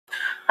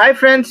Hi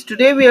friends,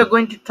 today we are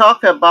going to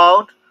talk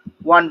about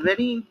one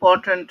very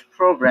important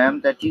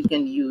program that you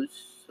can use.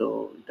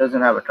 So it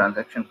doesn't have a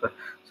transaction code.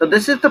 So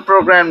this is the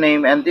program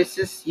name, and this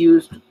is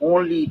used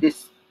only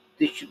this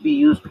should be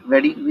used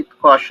very with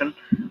caution,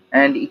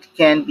 and it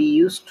can be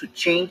used to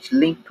change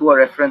link to a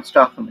reference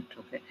document.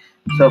 Okay.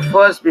 So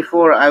first,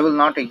 before I will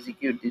not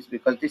execute this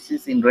because this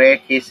is in rare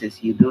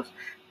cases you do.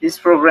 This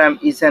program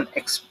is an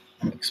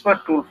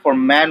expert tool for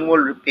manual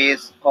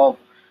repairs of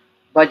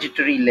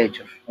budgetary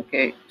ledger.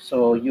 Okay,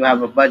 so you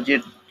have a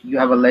budget, you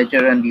have a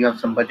ledger, and you have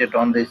some budget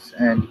on this,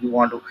 and you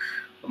want to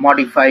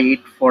modify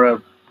it for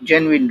a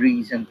genuine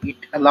reason. It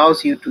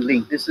allows you to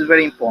link, this is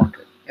very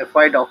important,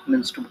 FI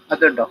documents to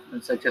other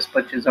documents such as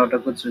purchase order,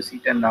 goods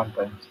receipt, and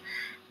non-payments,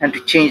 and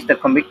to change the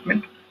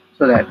commitment.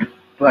 So that,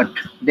 but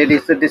there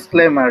is a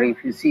disclaimer: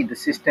 if you see the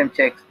system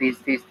checks this,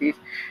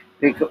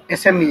 because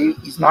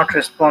SME is not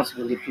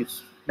responsible if you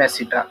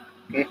mess it up.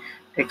 Okay,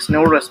 takes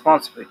no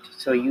responsibility,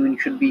 so you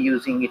should be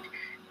using it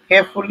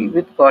carefully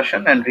with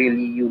caution, and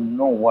really you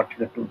know what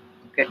you're doing.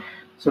 Okay,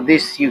 so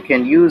this you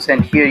can use,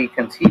 and here you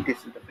can see this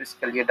is the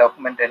fiscal year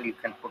document, and you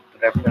can put the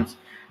reference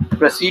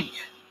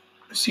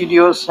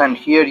procedures, and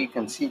here you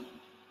can see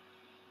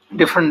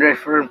different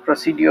reference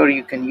procedure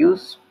you can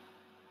use,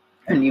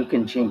 and you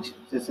can change it.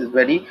 This is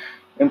very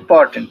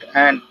important,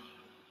 and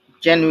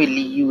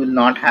genuinely you will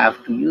not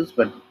have to use,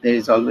 but there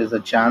is always a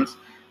chance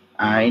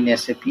in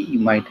SAP you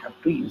might have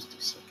to use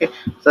this. Okay,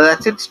 so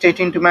that's it. Stay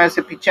tuned to my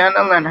SAP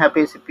channel and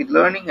happy SAP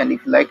learning, and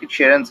if you like it,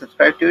 share and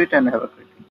subscribe to it, and have a great day.